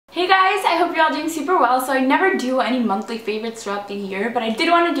guys, I hope you're all doing super well. So I never do any monthly favorites throughout the year, but I did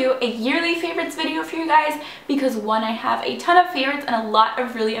want to do a yearly favorites video for you guys because one, I have a ton of favorites and a lot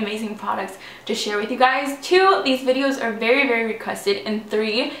of really amazing products to share with you guys. Two, these videos are very requested, and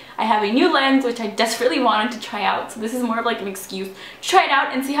three, I have a new lens which I desperately wanted to try out. So this is more of like an excuse to try it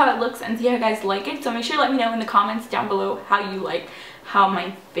out and see how it looks and see how you guys like it. So make sure to let me know in the comments down below how you like how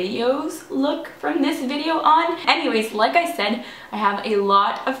my videos look from this video on. Anyways, like I said, I have a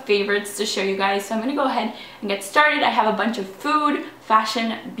lot of favorites to show you guys, so I'm gonna go ahead and get started. I have a bunch of food,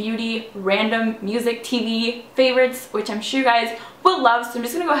 fashion, beauty, random music, TV favorites, which I'm sure you guys will love. So I'm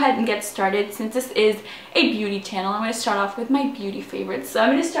just gonna go ahead and get started. Since this is a beauty channel, I'm gonna start off with my beauty favorites. So I'm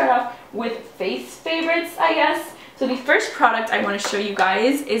gonna start off with face favorites, I guess. So the first product I want to show you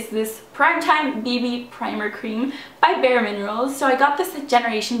guys is this Primetime BB Primer Cream by Bare Minerals. So I got this at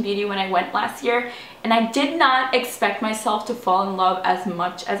Generation Beauty when I went last year, and I did not expect myself to fall in love as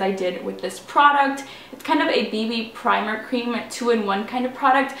much as I did with this product. It's kind of a BB primer cream, a 2-in-1 kind of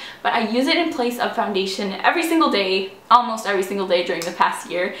product, but I use it in place of foundation every single day, almost every single day during the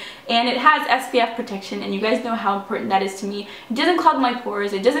past year. And it has SPF protection, and you guys know how important that is to me. It doesn't clog my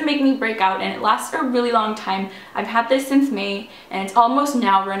pores, it doesn't make me break out, and it lasts a really long time. I've had this since May, and it's almost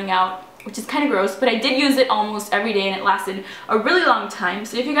now running out, which is kind of gross, but I did use it almost every day and it lasted a really long time.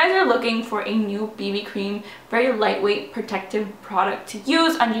 So if you guys are looking for a new BB cream, very lightweight protective product to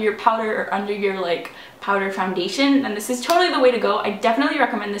use under your powder or under your like powder foundation, then this is totally the way to go. I definitely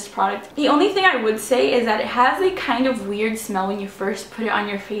recommend this product. The only thing I would say is that it has a kind of weird smell when you first put it on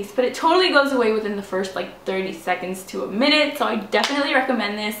your face, but it totally goes away within the first like 30 seconds to a minute. So I definitely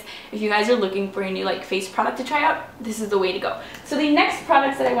recommend this if you guys are looking for a new like face product to try out. This is the way to go. So the next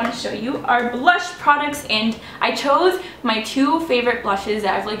products that I want to show you are blush products, and I chose my two favorite blushes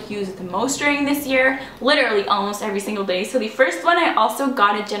that I've like used the most during this year, literally almost every single day. So the first one I also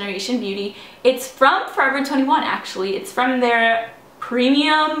got at Generation Beauty. It's from Forever 21 actually. It's from their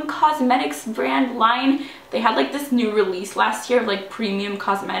premium cosmetics brand line. They had like this new release last year of like premium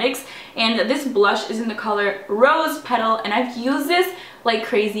cosmetics, and this blush is in the color Rose Petal, and I've used this like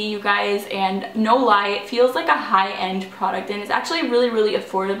crazy, you guys, and no lie, it feels like a high-end product, and it's actually really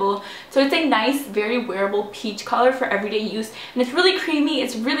affordable. So it's a nice, very wearable peach color for everyday use, and it's really creamy,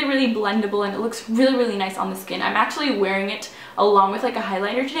 it's really blendable, and it looks really nice on the skin. I'm actually wearing it along with like a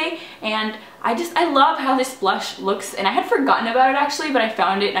highlighter today, and I love how this blush looks, and I had forgotten about it actually, but I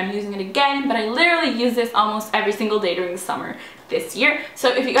found it and I'm using it again. But I literally use this almost every single day during the summer this year. So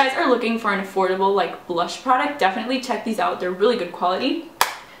if you guys are looking for an affordable like blush product, definitely check these out. They're really good quality.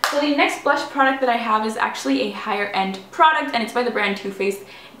 So the next blush product that I have is actually a higher end product, and it's by the brand Too Faced.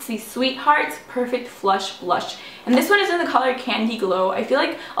 It's the Sweethearts Perfect Flush Blush, and this one is in the color Candy Glow. I feel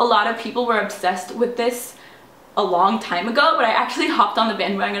like a lot of people were obsessed with this a long time ago, but I actually hopped on the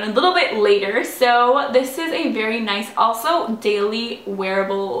bandwagon a little bit later. So this is a very nice, also daily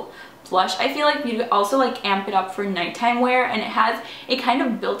wearable blush. I feel like you also like amp it up for nighttime wear, and it has a kind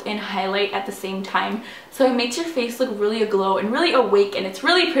of built-in highlight at the same time, so it makes your face look really aglow and really awake, and it's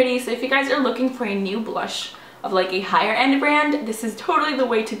really pretty. So if you guys are looking for a new blush of like a higher end brand, this is totally the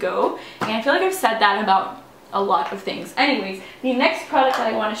way to go. And I feel like I've said that about a lot of things. Anyways, the next product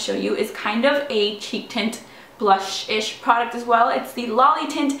that I want to show you is kind of a cheek tint blush-ish product as well. It's the Lolly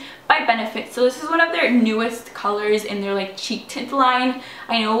Tint by Benefit. So this is one of their newest colors in their like cheek tint line.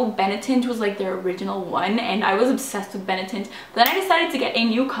 I know Benetint was like their original one, and I was obsessed with Benetint, but then I decided to get a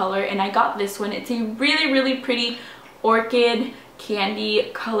new color, and I got this one. It's a really pretty orchid candy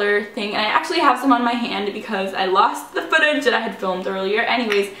color thing, and I actually have some on my hand because I lost the footage that I had filmed earlier.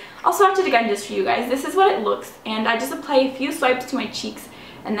 Anyways, I'll swatch it again just for you guys. This is what it looks, and I just apply a few swipes to my cheeks,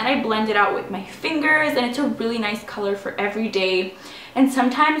 and then I blend it out with my fingers, and it's a really nice color for every day. And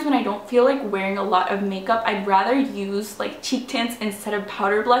sometimes when I don't feel like wearing a lot of makeup, I'd rather use like cheek tints instead of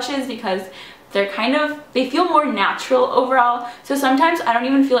powder blushes because they feel more natural overall. So sometimes I don't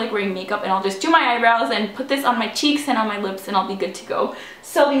even feel like wearing makeup, and I'll just do my eyebrows and put this on my cheeks and on my lips, and I'll be good to go.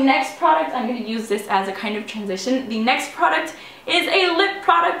 So the next product, I'm going to use this as a kind of transition. The next product is a lip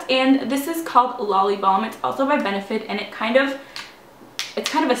product, and this is called Lolly Balm. It's also by Benefit, and it's kind of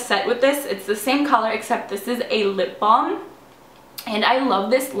a set with this. It's the same color, except this is a lip balm, and I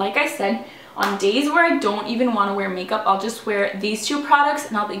love this. Like I said, on days where I don't even want to wear makeup, I'll just wear these two products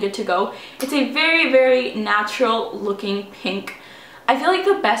and I'll be good to go. It's a very natural looking pink. I feel like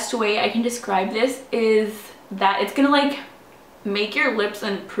the best way I can describe this is that it's gonna like make your lips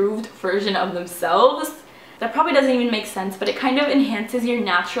an improved version of themselves. That probably doesn't even make sense, but it kind of enhances your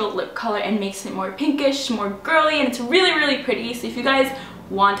natural lip color and makes it more pinkish, more girly, and it's really pretty. So if you guys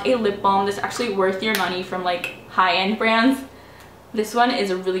want a lip balm that's actually worth your money from like high-end brands, this one is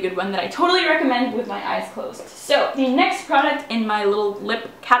a really good one that I totally recommend with my eyes closed. So the next product in my little lip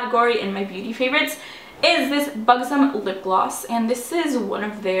category in my beauty favorites is this Buxom lip gloss, and this is one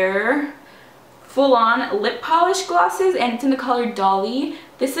of their full-on lip polish glosses, and it's in the color Dolly.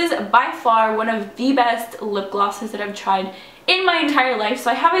 This is by far one of the best lip glosses that I've tried in my entire life.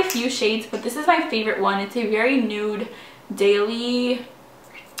 So I have a few shades, but this is my favorite one. It's a very nude,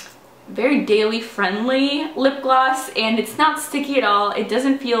 very daily friendly lip gloss, and it's not sticky at all. It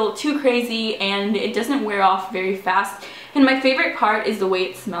doesn't feel too crazy, and it doesn't wear off very fast. And my favorite part is the way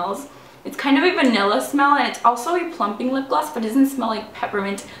it smells. It's kind of a vanilla smell, and it's also a plumping lip gloss, but it doesn't smell like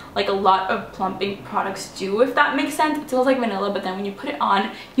peppermint like a lot of plumping products do, if that makes sense. It smells like vanilla, but then when you put it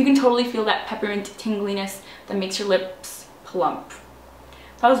on, you can totally feel that peppermint tingliness that makes your lips plump.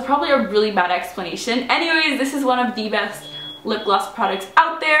 That was probably a really bad explanation. Anyways, this is one of the best lip gloss products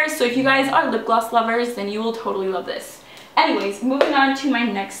out there, so if you guys are lip gloss lovers, then you will totally love this. Anyways, moving on to my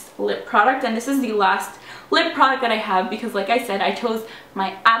next lip product, and this is the last lip product that I have because, like I said, I chose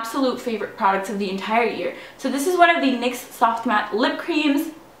my absolute favorite products of the entire year. So this is one of the NYX Soft Matte Lip Creams,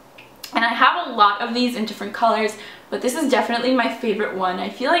 and I have a lot of these in different colors, but this is definitely my favorite one. I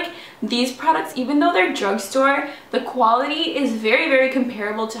feel like these products, even though they're drugstore, the quality is very, very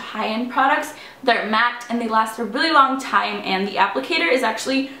comparable to high-end products. They're matte and they last a really long time, and the applicator is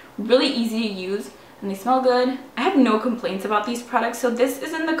actually really easy to use, and they smell good. I have no complaints about these products. So this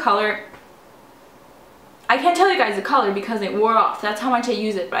is in the color, I can't tell you guys the color because it wore off. That's how much I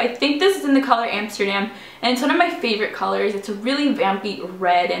use it. But I think this is in the color Amsterdam, and it's one of my favorite colors. It's a really vampy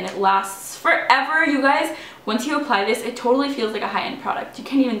red, and it lasts forever, you guys. Once you apply this, it totally feels like a high-end product. You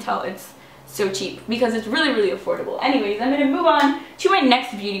can't even tell it's so cheap because it's really, really affordable. Anyways, I'm going to move on to my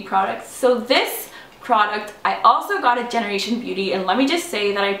next beauty product. So this product, I also got at Generation Beauty, and let me just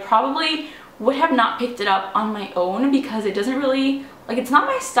say that I probably would have not picked it up on my own because it doesn't really, like, it's not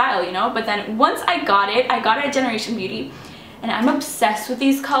my style, you know. But then once I got it at Generation Beauty, and I'm obsessed with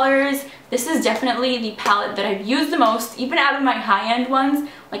these colors. This is definitely the palette that I've used the most, even out of my high-end ones.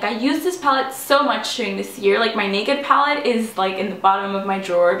 Like, I used this palette so much during this year. Like, my Naked palette is like in the bottom of my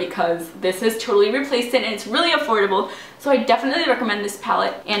drawer because this has totally replaced it, and it's really affordable. So I definitely recommend this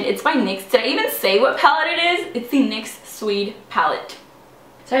palette, and it's by NYX. Did I even say what palette it is? It's the NYX Suede palette.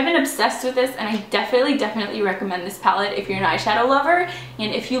 So I've been obsessed with this, and I definitely recommend this palette if you're an eyeshadow lover,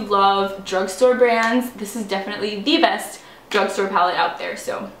 and if you love drugstore brands, this is definitely the best drugstore palette out there.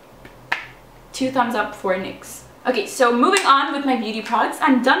 So 2 thumbs up for NYX. Okay, so moving on with my beauty products.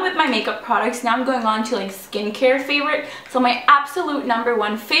 I'm done with my makeup products. Now I'm going on to like skincare favorite. So my absolute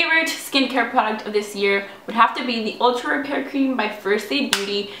 #1 favorite skincare product of this year would have to be the Ultra Repair Cream by First Aid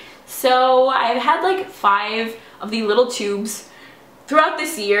Beauty. So I've had like 5 of the little tubes throughout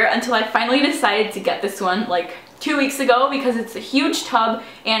this year until I finally decided to get this one like 2 weeks ago because it's a huge tub,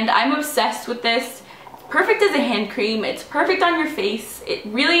 and I'm obsessed with this. Perfect as a hand cream. It's perfect on your face. It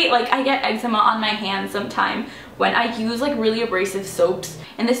really, like, I get eczema on my hands sometimes when I use like really abrasive soaps,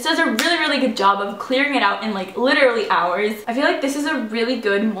 and this does a really good job of clearing it out in like literally hours. I feel like this is a really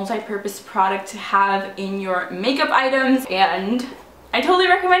good multi-purpose product to have in your makeup items, and I totally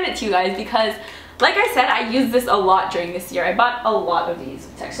recommend it to you guys because, like I said, I used this a lot during this year. I bought a lot of these.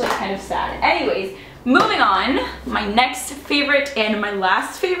 It's actually kind of sad. Anyways, moving on, my next favorite and my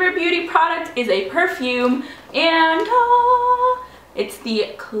last favorite beauty product is a perfume, and it's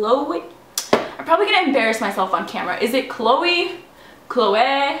the Chloe. I'm probably gonna embarrass myself on camera. Is it Chloe?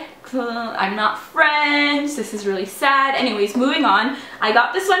 I'm not French. This is really sad. Anyways, moving on. I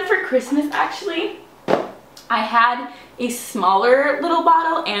got this one for Christmas actually. I had a smaller little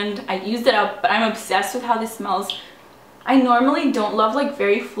bottle and I used it up, but I'm obsessed with how this smells. I normally don't love like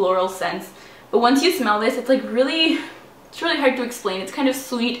very floral scents, but once you smell this, it's like it's really hard to explain. It's kind of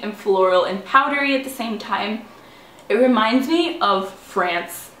sweet and floral and powdery at the same time. It reminds me of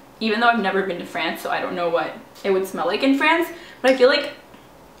France, even though I've never been to France, so I don't know what it would smell like in France, but I feel like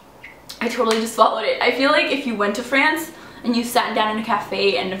I totally just swallowed it. I feel like if you went to France and you sat down in a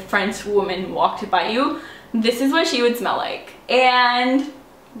cafe and a French woman walked by you, this is what she would smell like. And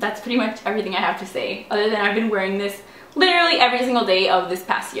that's pretty much everything I have to say, other than I've been wearing this literally every single day of this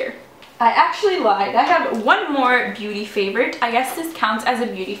past year. I actually lied. I have one more beauty favorite. I guess this counts as a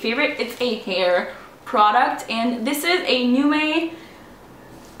beauty favorite. It's a hair product, and this is a Nume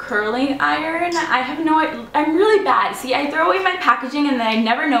curling iron. I'm really bad. See, I throw away my packaging and then I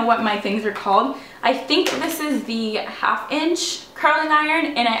never know what my things are called. I think this is the 1/2 inch curling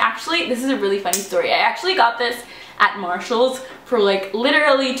iron, and this is a really funny story. I actually got this at Marshall's for like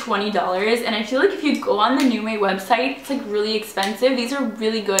literally $20, and I feel like if you go on the Nume website, it's like really expensive. These are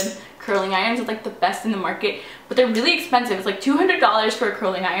really good curling irons. It's like the best in the market, but they're really expensive. It's like $200 for a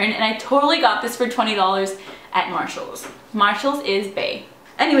curling iron, and I totally got this for $20 at Marshall's. Marshall's is bae.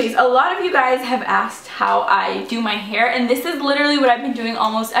 Anyways, a lot of you guys have asked how I do my hair, and this is literally what I've been doing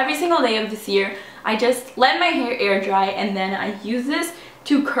almost every single day of this year. I just let my hair air dry, and then I use this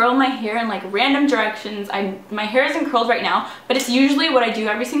to curl my hair in like random directions. My hair isn't curled right now, but it's usually what I do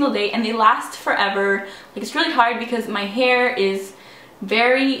every single day, and they last forever. Like, it's really hard because my hair is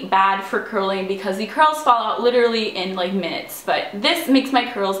very bad for curling because the curls fall out literally in like minutes, but this makes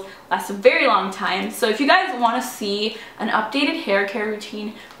my curls last a very long time. So if you guys want to see an updated hair care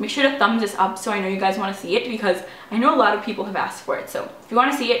routine, make sure to thumbs this up so I know you guys want to see it, because I know a lot of people have asked for it. So if you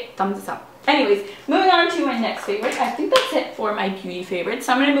want to see it, thumbs this up. Anyways, moving on to my next favorite. I think that's it for my beauty favorites.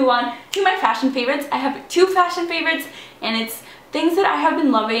 So I'm going to move on to my fashion favorites. I have 2 fashion favorites, and it's things that I have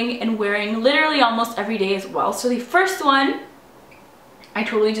been loving and wearing literally almost every day as well. So the first one, I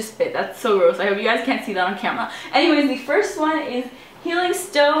totally just spit. That's so gross. I hope you guys can't see that on camera. Anyways, the first one is healing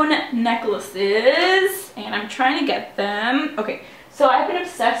stone necklaces, and I'm trying to get them. Okay, so I've been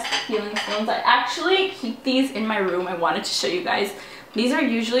obsessed with healing stones. I actually keep these in my room. I wanted to show you guys. These are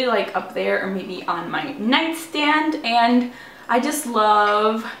usually like up there or maybe on my nightstand, and I just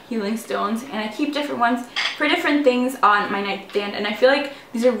love healing stones, and I keep different ones for different things on my nightstand, and I feel like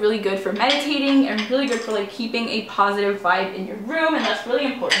these are really good for meditating and really good for like keeping a positive vibe in your room, and that's really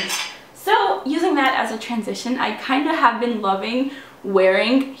important. So using that as a transition, I kind of have been loving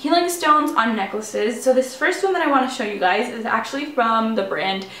wearing healing stones on necklaces. So this first one that I want to show you guys is actually from the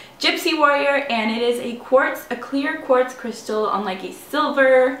brand Gypsy Warrior, and it is a clear quartz crystal on like a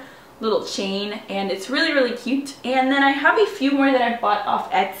silver little chain, and it's really cute. And then I have a few more that I bought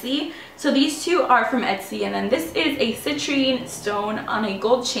off Etsy. So these 2 are from Etsy, and then this is a citrine stone on a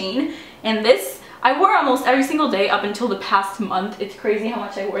gold chain, and this I wore almost every single day up until the past month. It's crazy how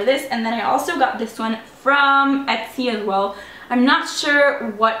much I wore this. And then I also got this one from Etsy as well. I'm not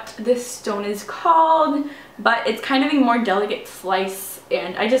sure what this stone is called, but it's kind of a more delicate slice,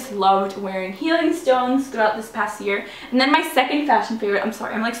 and I just loved wearing healing stones throughout this past year. And then my second fashion favorite, I'm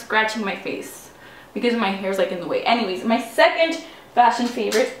sorry, I'm like scratching my face because my hair's like in the way. Anyways, my second fashion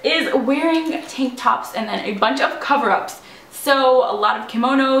favorite is wearing tank tops and then a bunch of cover-ups. So a lot of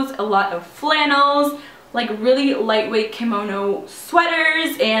kimonos, a lot of flannels, like really lightweight kimono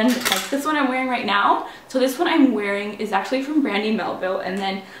sweaters, and like this one I'm wearing right now. So this one I'm wearing is actually from Brandy Melville, and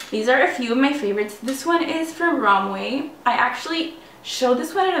then these are a few of my favorites. This one is from Romwe. I actually showed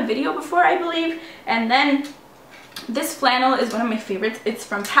this one in a video before, I believe. And then this flannel is one of my favorites. It's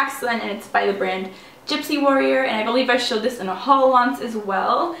from Paxton, and it's by the brand Gypsy Warrior, and I believe I showed this in a haul once as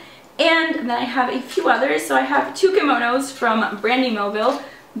well. And then I have a few others. So I have 2 kimonos from Brandy Melville.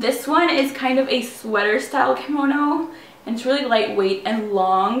 This one is kind of a sweater style kimono, and it's really lightweight and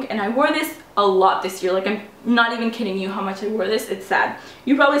long, and I wore this a lot this year. Like, I'm not even kidding you how much I wore this. It's sad.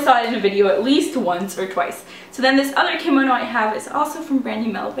 You probably saw it in a video at least once or twice. So then this other kimono I have is also from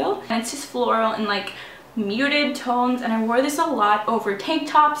Brandy Melville, and it's just floral and like muted tones, and I wore this a lot over tank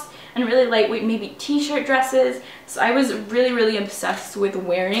tops and really lightweight maybe t-shirt dresses. So I was really obsessed with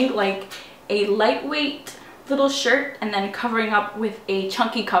wearing like a lightweight little shirt and then covering up with a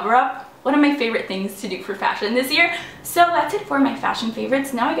chunky cover-up. One of my favorite things to do for fashion this year. So that's it for my fashion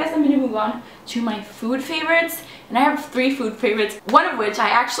favorites. Now I guess I'm going to move on to my food favorites, and I have 3 food favorites, one of which I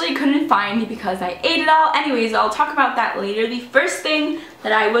actually couldn't find because I ate it all. Anyways, I'll talk about that later. The first thing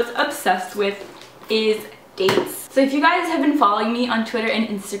that I was obsessed with is dates. So if you guys have been following me on Twitter and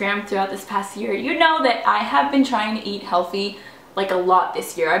Instagram throughout this past year, you know that I have been trying to eat healthy like a lot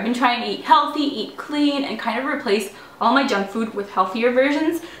this year. I've been trying to eat healthy, eat clean, and kind of replace all my junk food with healthier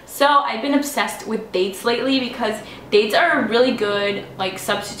versions. So I've been obsessed with dates lately because dates are a really good like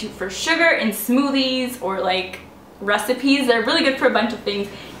substitute for sugar in smoothies or like recipes. They're really good for a bunch of things,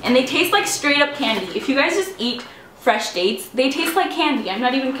 and they taste like straight up candy. If you guys just eat fresh dates, they taste like candy. I'm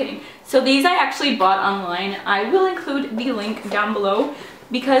not even kidding. So these I actually bought online. I will include the link down below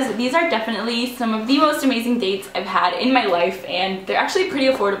because these are definitely some of the most amazing dates I've had in my life, and they're actually pretty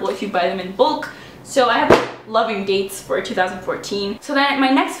affordable if you buy them in bulk. So I have been loving dates for 2014. So then my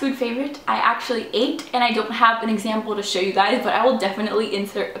next food favorite I actually ate, and I don't have an example to show you guys, but I will definitely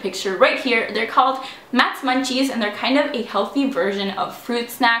insert a picture right here. They're called Matt's Munchies, and they're kind of a healthy version of fruit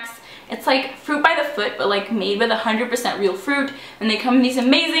snacks. It's like fruit by the foot, but like made with 100% real fruit, and they come in these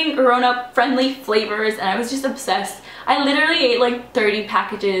amazing grown-up friendly flavors, and I was just obsessed. I literally ate like 30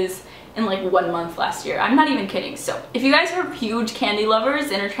 packages in like 1 month last year. I'm not even kidding. So if you guys are huge candy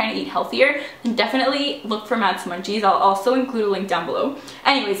lovers and are trying to eat healthier, then definitely look for Matt's Munchies. I'll also include a link down below.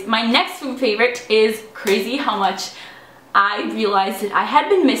 Anyways, my next food favorite is crazy how much I realized that I had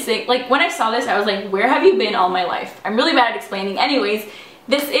been missing, like when I saw this I was like, where have you been all my life? I'm really bad at explaining. Anyways,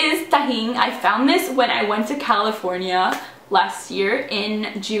 this is tahini. I found this when I went to California last year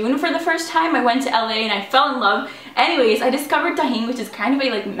in June for the first time. I went to LA and I fell in love. Anyways, I discovered tahini, which is kind of a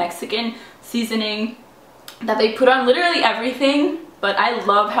like Mexican seasoning that they put on literally everything, but I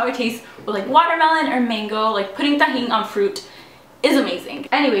love how it tastes with like watermelon or mango. Like putting tahini on fruit is amazing.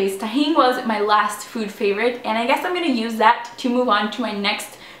 Anyways, tahini was my last food favorite, and I guess I'm gonna use that to move on to my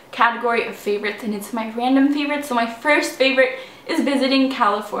next category of favorites, and it's my random favorites. So my first favorite is visiting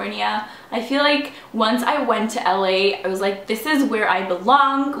California. I feel like once I went to LA, I was like, this is where I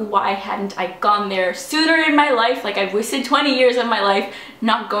belong. Why hadn't I gone there sooner in my life? Like, I've wasted 20 years of my life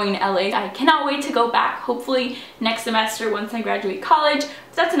not going to LA. I cannot wait to go back, hopefully next semester once I graduate college.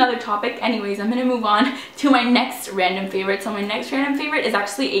 But that's another topic. Anyways, I'm gonna move on to my next random favorite. So my next random favorite is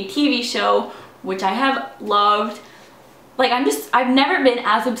actually a TV show, which I have loved. Like, I've never been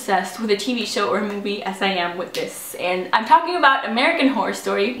as obsessed with a TV show or movie as I am with this. And I'm talking about American Horror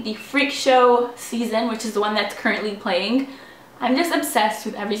Story, the Freak Show season, which is the one that's currently playing. I'm just obsessed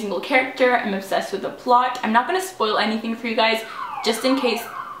with every single character. I'm obsessed with the plot. I'm not going to spoil anything for you guys just in case...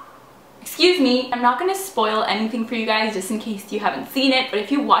 Excuse me, I'm not going to spoil anything for you guys just in case you haven't seen it, but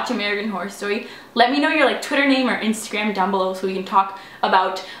if you watch American Horror Story, let me know your like Twitter name or Instagram down below so we can talk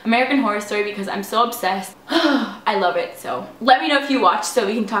about American Horror Story because I'm so obsessed. I love it, so let me know if you watch so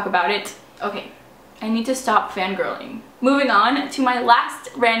we can talk about it. Okay, I need to stop fangirling. Moving on to my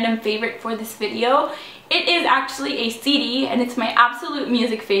last random favorite for this video. It is actually a CD, and it's my absolute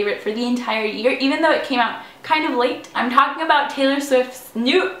music favorite for the entire year, even though it came out kind of late. I'm talking about Taylor Swift's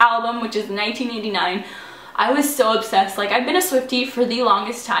new album, which is 1989. I was so obsessed. Like, I've been a Swiftie for the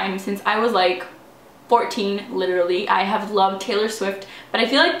longest time, since I was like 14, literally. I have loved Taylor Swift, but I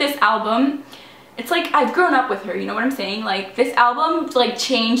feel like this album, it's like I've grown up with her, you know what I'm saying? Like, this album like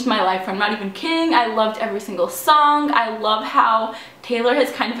changed my life. I'm not even kidding. I loved every single song. I love how Taylor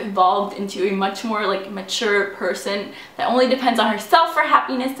has kind of evolved into a much more like mature person that only depends on herself for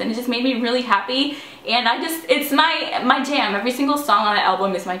happiness, and it just made me really happy. And it's my jam. Every single song on the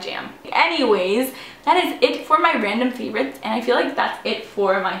album is my jam. Anyways, that is it for my random favorites, and I feel like that's it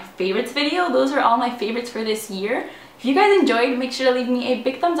for my favorites video. Those are all my favorites for this year. If you guys enjoyed, make sure to leave me a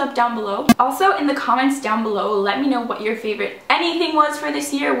big thumbs up down below. Also, in the comments down below, let me know what your favorite anything was for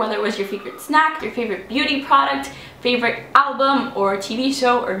this year, whether it was your favorite snack, your favorite beauty product, favorite album or TV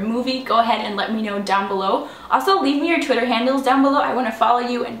show or movie. Go ahead and let me know down below. Also, leave me your Twitter handles down below. I want to follow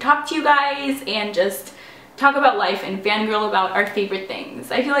you and talk to you guys and just talk about life and fangirl about our favorite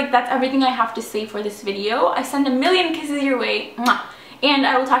things. I feel like that's everything I have to say for this video. I send a million kisses your way, and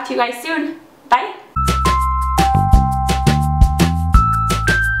I will talk to you guys soon. Bye!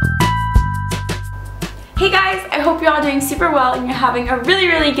 Hey guys, I hope you're all doing super well and you're having a really,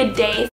 really good day.